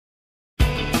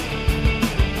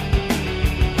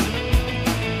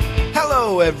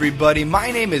Hello, everybody. My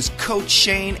name is Coach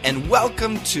Shane, and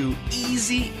welcome to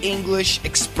Easy English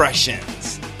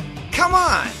Expressions. Come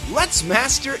on, let's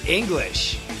master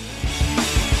English.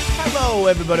 Hello,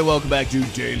 everybody. Welcome back to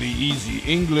Daily Easy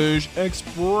English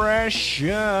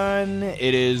Expression.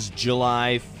 It is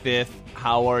July 5th.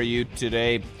 How are you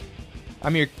today?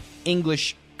 I'm your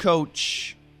English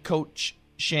coach, Coach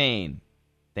Shane.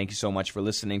 Thank you so much for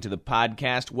listening to the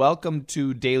podcast. Welcome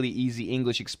to Daily Easy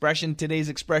English Expression. Today's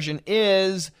expression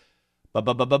is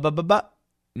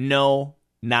no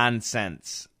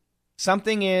nonsense.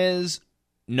 Something is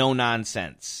no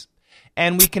nonsense.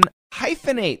 And we can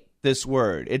hyphenate this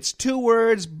word. It's two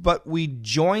words, but we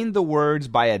join the words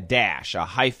by a dash, a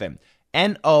hyphen.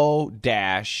 N-O-N-S-E-N-S-E.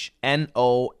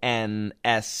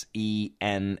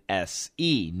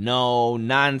 No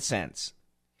nonsense.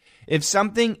 If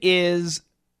something is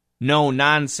no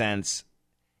nonsense,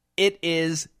 it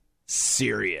is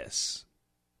serious.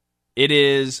 It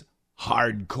is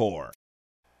hardcore.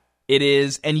 It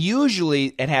is, and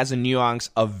usually it has a nuance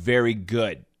of very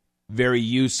good, very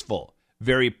useful,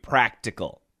 very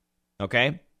practical.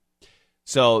 Okay?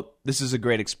 So this is a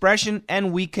great expression,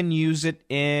 and we can use it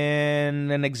in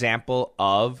an example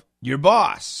of your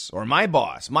boss or my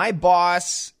boss. My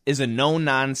boss is a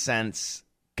no-nonsense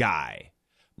guy.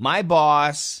 My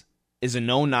boss is a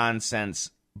no-nonsense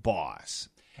boss.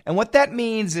 And what that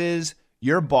means is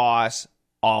your boss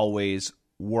always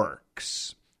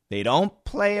works. They don't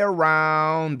play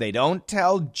around. They don't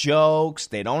tell jokes.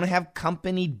 They don't have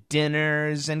company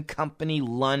dinners and company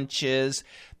lunches.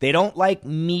 They don't like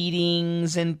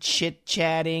meetings and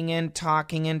chit-chatting and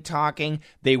talking.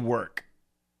 They work.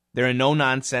 They're a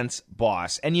no-nonsense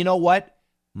boss. And you know what?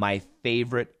 My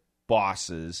favorite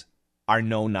bosses are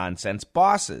no-nonsense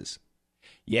bosses.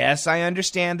 Yes, I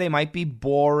understand they might be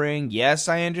boring. Yes,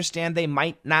 I understand they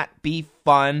might not be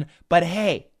fun. But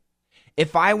hey,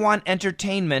 if I want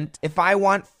entertainment, if I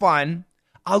want fun,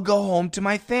 I'll go home to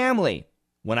my family.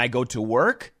 When I go to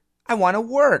work, I want to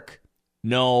work.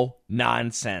 No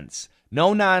nonsense.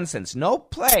 No nonsense. No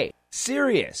play.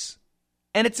 Serious.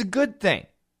 And it's a good thing.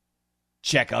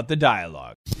 Check out the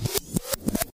dialogue.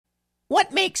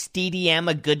 What makes DDM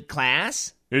a good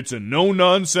class? It's a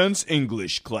no-nonsense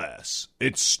English class.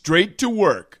 It's straight to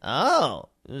work. Oh,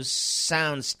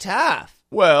 sounds tough.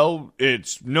 Well,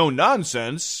 it's no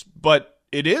nonsense, but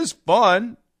it is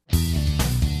fun.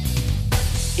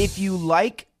 If you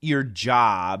like your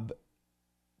job,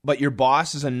 but your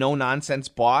boss is a no-nonsense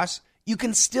boss, you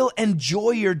can still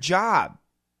enjoy your job.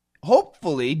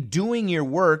 Hopefully, doing your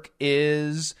work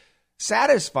is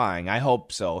satisfying. I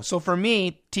hope so. So for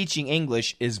me, teaching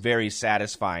English is very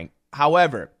satisfying.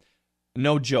 However,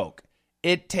 no joke,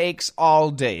 it takes all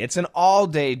day. It's an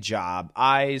all-day job.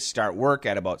 I start work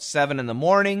at about 7 in the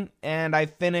morning, and I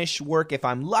finish work, if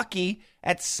I'm lucky,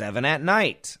 at 7 at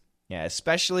night. Yeah,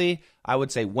 especially, I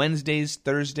would say, Wednesdays,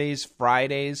 Thursdays,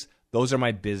 Fridays. Those are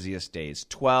my busiest days,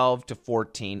 12 to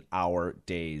 14-hour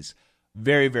days.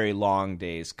 Very, very long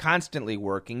days, constantly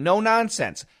working, no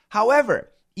nonsense. However,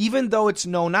 even though it's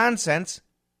no nonsense,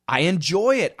 I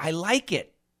enjoy it. I like it.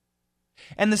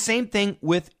 And the same thing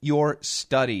with your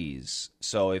studies.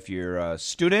 So if you're a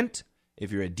student,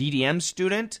 if you're a DDM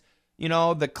student,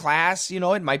 the class,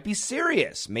 it might be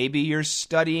serious. Maybe you're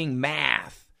studying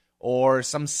math or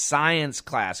some science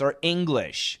class or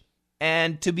English.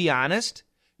 And to be honest,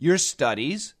 your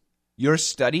studies, your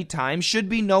study time should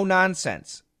be no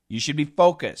nonsense. You should be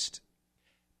focused.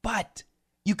 But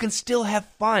you can still have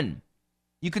fun.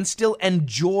 You can still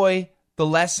enjoy the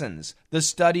lessons, the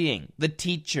studying, the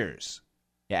teachers.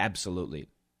 Yeah, absolutely.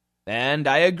 And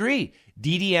I agree.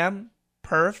 DDM,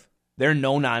 Perf, they're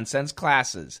no-nonsense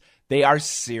classes. They are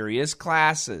serious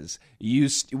classes.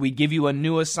 We give you a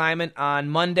new assignment on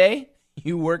Monday.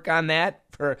 You work on that.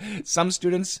 For some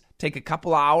students, take a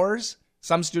couple hours.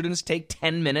 Some students take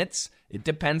 10 minutes. It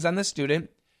depends on the student.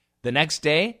 The next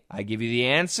day, I give you the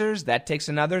answers. That takes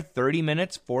another 30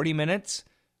 minutes, 40 minutes.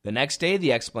 The next day,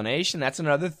 the explanation. That's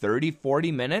another 30,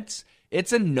 40 minutes.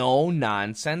 It's a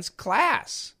no-nonsense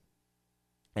class.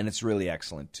 And it's really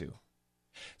excellent, too.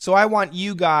 So I want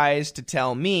you guys to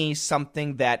tell me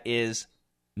something that is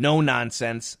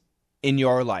no-nonsense in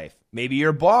your life. Maybe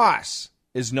your boss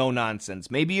is no-nonsense.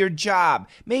 Maybe your job.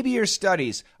 Maybe your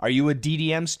studies. Are you a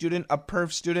DDM student, a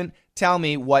Perf student? Tell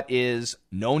me what is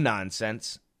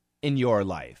no-nonsense in your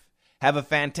life. Have a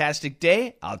fantastic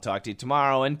day. I'll talk to you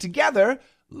tomorrow. And together,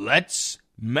 let's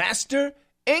master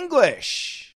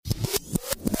English.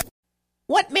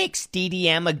 What makes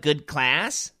DDM a good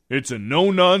class? It's a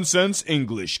no-nonsense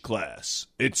English class.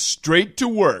 It's straight to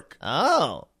work.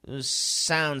 Oh,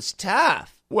 sounds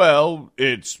tough. Well,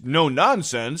 it's no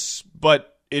nonsense,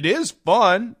 but it is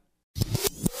fun.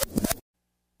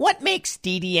 What makes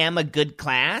DDM a good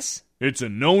class? It's a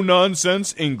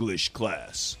no-nonsense English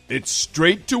class. It's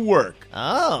straight to work.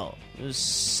 Oh,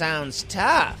 sounds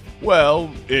tough. Well,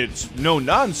 it's no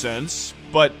nonsense,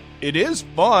 but it is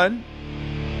fun.